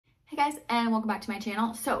guys, and welcome back to my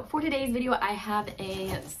channel. So for today's video, I have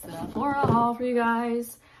a Sephora haul for you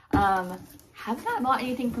guys. Have not bought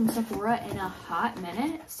anything from Sephora in a hot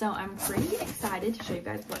minute, so I'm pretty excited to show you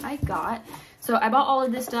guys what I got. So I bought all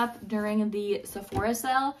of this stuff during the Sephora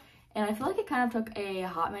sale, and I feel like it kind of took a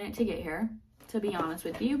hot minute to get here, to be honest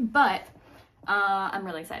with you, but I'm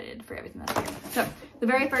really excited for everything that's here. So the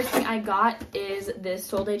very first thing I got is this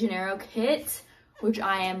Sol de Janeiro kit, which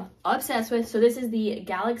I am obsessed with. So this is the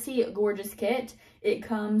Galaxy Gorgeous kit. It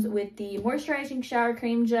comes with the moisturizing shower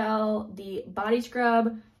cream gel, the body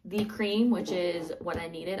scrub, the cream, which is what I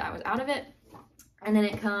needed. I was out of it. And then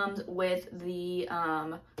it comes with the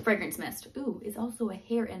fragrance mist. Ooh, it's also a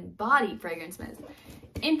hair and body fragrance mist.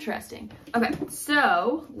 Interesting. Okay,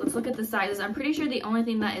 so let's look at the sizes. I'm pretty sure the only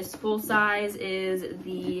thing that is full size is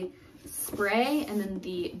the spray and then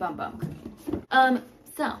the Bum Bum cream.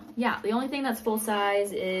 So yeah, the only thing that's full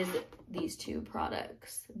size is these two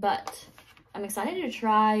products, but I'm excited to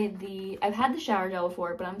try I've had the shower gel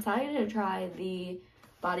before, but I'm excited to try the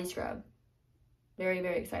body scrub. Very,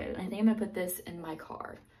 very excited. I think I'm gonna put this in my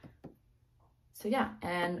car. So yeah,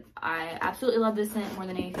 and I absolutely love this scent more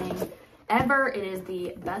than anything ever. It is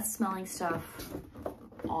the best smelling stuff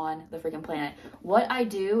on the freaking planet. What I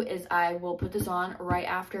do is I will put this on right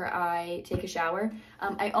after I take a shower.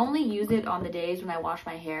 I only use it on the days when I wash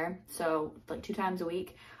my hair, so like 2 times a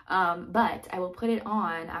week. But I will put it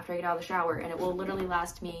on after I get out of the shower, and it will literally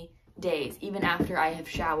last me days, even after I have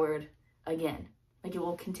showered again. Like, it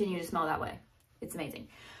will continue to smell that way. It's amazing.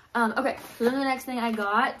 Okay, so then the next thing I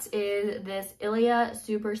got is this Ilia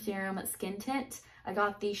Super Serum Skin Tint. I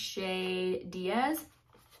got the shade Diaz.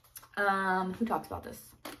 Who talks about this?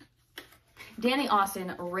 Danny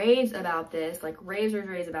Austin raves about this, like raves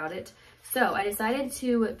about it. So I decided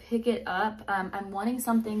to pick it up. I'm wanting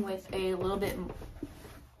something with a little bit,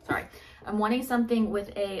 I'm wanting something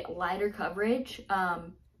with a lighter coverage, but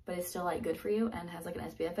it's still like good for you and has like an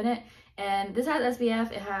SPF in it. And this has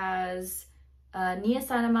SPF. It has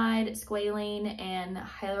niacinamide, squalene, and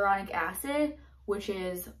hyaluronic acid, which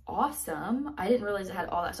is awesome. I didn't realize it had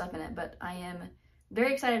all that stuff in it, but I am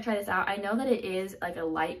very excited to try this out. I know that it is like a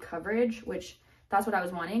light coverage, which that's what I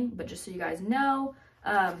was wanting, but just so you guys know,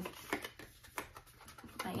 I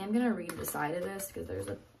am gonna read the side of this because there's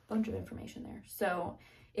a bunch of information there. So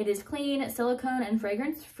it is clean, silicone, and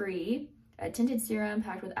fragrance free, a tinted serum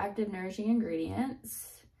packed with active nourishing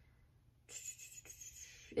ingredients.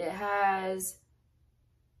 It has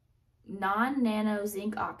non-nano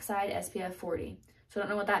zinc oxide SPF 40. So I don't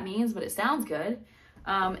know what that means, but it sounds good.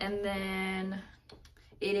 And then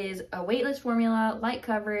it is a weightless formula, light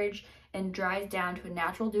coverage, and dries down to a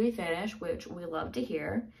natural dewy finish, which we love to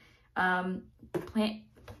hear.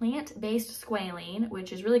 Plant-based squalene,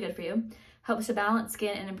 which is really good for you, helps to balance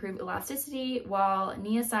skin and improve elasticity, while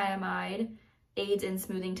niacinamide aids in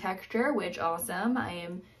smoothing texture, which awesome. I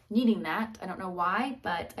am needing that. I don't know why,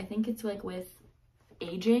 but I think it's like with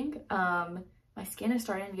aging. My skin is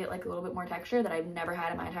starting to get like a little bit more texture that I've never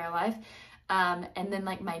had in my entire life. And then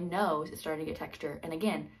like my nose is starting to get texture. And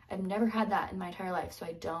again, I've never had that in my entire life, so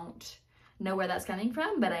I don't know where that's coming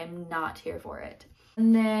from, but I'm not here for it.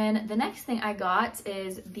 And then the next thing I got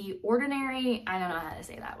is the Ordinary, I don't know how to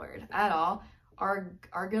say that word at all,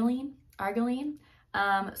 Argiline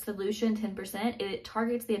Solution 10%. It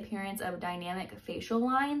targets the appearance of dynamic facial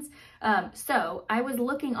lines. So I was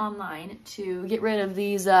looking online to get rid of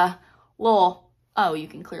these oh, you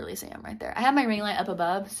can clearly see them right there. I have my ring light up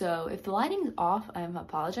above, so if the lighting's off, I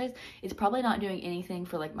apologize. It's probably not doing anything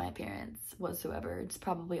for like my appearance whatsoever. It's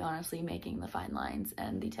probably honestly making the fine lines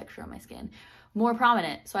and the texture on my skin more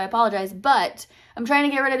prominent, so I apologize, but I'm trying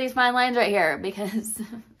to get rid of these fine lines right here because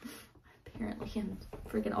apparently I'm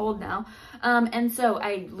freaking old now. And so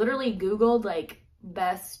I literally Googled like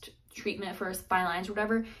best treatment for fine lines or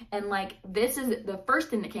whatever, and like this is the first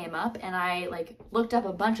thing that came up, and I like looked up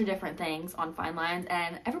a bunch of different things on fine lines,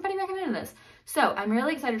 and everybody recommended this. So I'm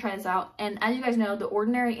really excited to try this out. And as you guys know, the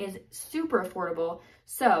Ordinary is super affordable,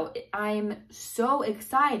 so I'm so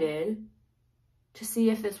excited to see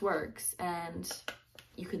if this works, and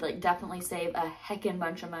you could like definitely save a heckin'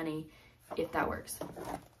 bunch of money if that works.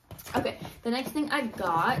 Okay, the next thing I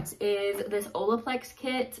got is this Olaplex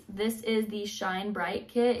kit. This is the Shine Bright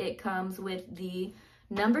kit. It comes with the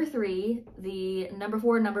number 3, the number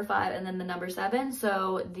 4, number 5, and then the number 7.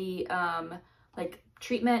 So the like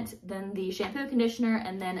treatment, then the shampoo, conditioner,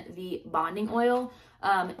 and then the bonding oil.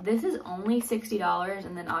 This is only $60,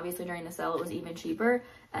 and then obviously during the sale it was even cheaper,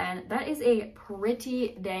 and that is a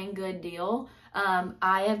pretty dang good deal.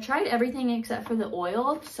 I have tried everything except for the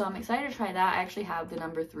oil, so I'm excited to try that. I actually have the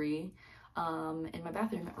number 3 in my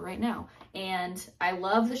bathroom right now. And I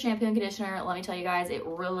love the shampoo and conditioner. Let me tell you guys, it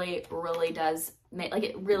really, really does make, like,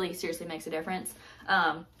 it really seriously makes a difference.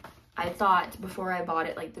 I thought before I bought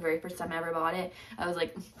it, like the very first time I ever bought it, I was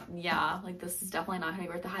like, yeah, like this is definitely not gonna be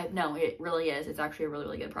worth the hype. No, it really is. It's actually a really,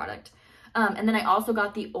 really good product. And then I also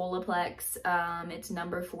got the Olaplex, it's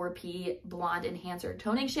number 4P Blonde Enhancer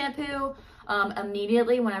Toning Shampoo.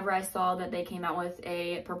 Immediately whenever I saw that they came out with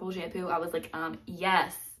a purple shampoo, I was like,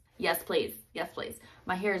 yes, please, yes, please.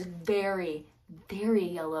 My hair is very, very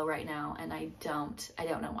yellow right now, and I don't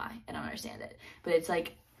know why. I don't understand it. But it's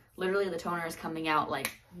like, literally the toner is coming out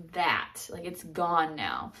like that. Like, it's gone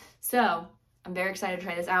now. So I'm very excited to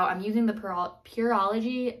try this out. I'm using the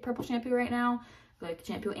Pureology purple shampoo right now, like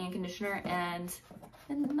shampoo and conditioner, and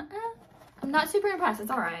I'm not super impressed.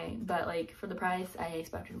 It's all right, but like for the price, I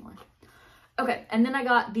expected more. Okay, and then I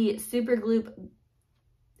got the Super Goop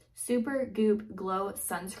Glow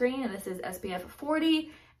Sunscreen. This is SPF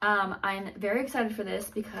 40. I'm very excited for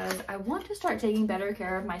this because I want to start taking better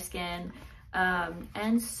care of my skin.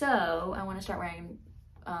 And so I want to start wearing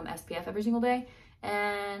SPF every single day.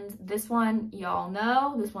 And this one, y'all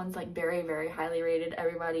know, this one's like very, very highly rated.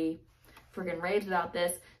 Everybody freaking raves about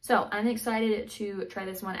this. So I'm excited to try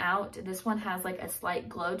this one out. This one has like a slight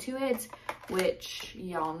glow to it, which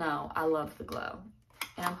y'all know I love the glow.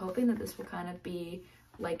 And I'm hoping that this will kind of be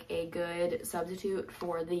like a good substitute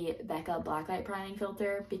for the Becca Blacklight Priming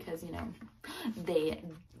Filter, because, you know, they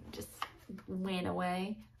just went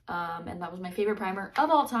away. And that was my favorite primer of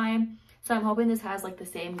all time. So I'm hoping this has like the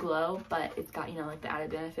same glow, but it's got, you know, like the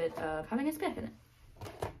added benefit of having SPF in it.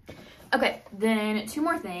 Okay, then two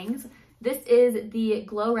more things. This is the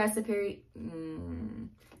Glow Recipe.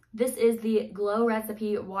 This is the Glow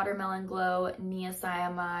Recipe Watermelon Glow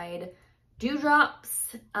Niacinamide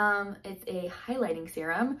Dewdrops. It's a highlighting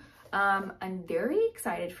serum. I'm very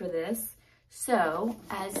excited for this. So,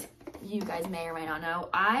 as you guys may or may not know,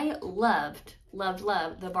 I loved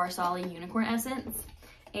the Varsali Unicorn Essence.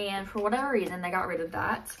 And for whatever reason, they got rid of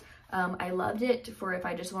that. I loved it for if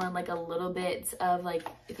I just wanted like a little bit of like,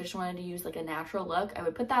 if I just wanted to use like a natural look, I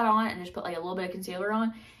would put that on and just put like a little bit of concealer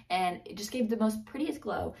on, and it just gave the most prettiest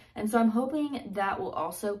glow. And so I'm hoping that will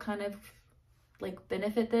also kind of like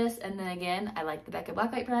benefit this. And then again, I like the Becca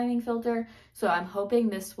Blacklight Priming Filter, so I'm hoping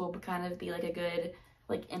this will kind of be like a good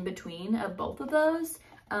like in between of both of those,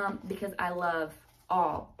 because I love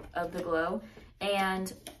all of the glow.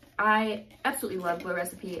 And I absolutely love Glow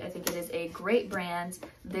Recipe. I think it is a great brand.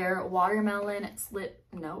 Their watermelon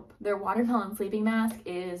sleeping mask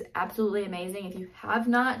is absolutely amazing. If you have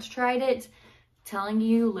not tried it, telling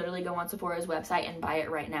you, literally go on Sephora's website and buy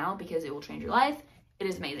it right now, because it will change your life. It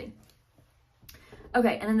is amazing.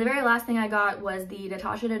 Okay, and then the very last thing I got was the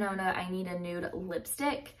Natasha Denona I Need a Nude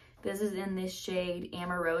lipstick. This is in this shade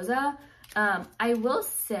Amorosa. I will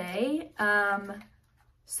say,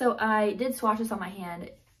 so I did swatch this on my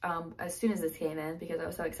hand as soon as this came in, because I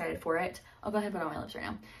was so excited for it. I'll go ahead and put it on my lips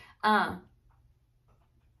right now.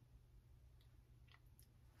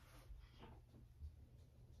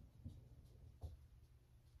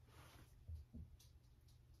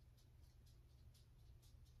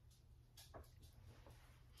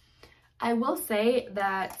 I will say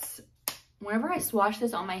that whenever I swatched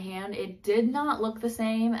this on my hand, it did not look the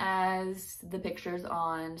same as the pictures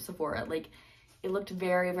on Sephora. Like, it looked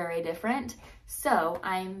very, very different. So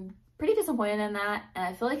I'm pretty disappointed in that. And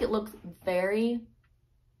I feel like it looks very,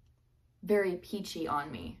 very peachy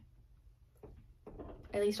on me.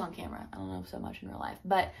 At least on camera. I don't know so much in real life.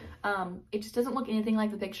 But it just doesn't look anything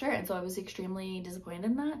like the picture. And so I was extremely disappointed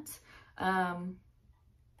in that.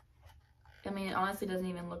 I mean, it honestly doesn't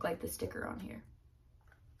even look like the sticker on here.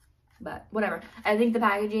 But whatever. I think the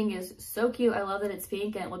packaging is so cute. I love that it's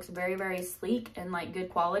pink and it looks very, very sleek and like good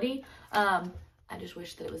quality. I just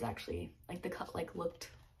wish that it was actually like the cut, like looked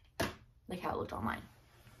like how it looked online.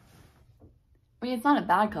 I mean, it's not a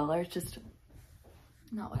bad color. It's just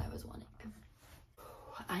not what I was wanting.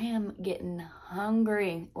 I am getting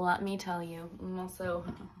hungry. Let me tell you. I'm also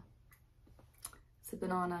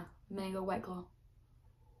sipping on a mango White Claw.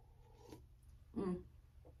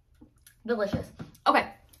 Delicious. Okay,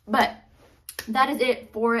 but that is it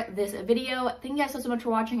for this video. Thank you guys so much for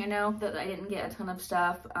watching. I know that I didn't get a ton of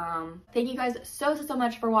stuff. Thank you guys so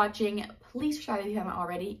much for watching. Please subscribe if you haven't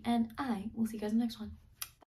already, and I will see you guys in the next one.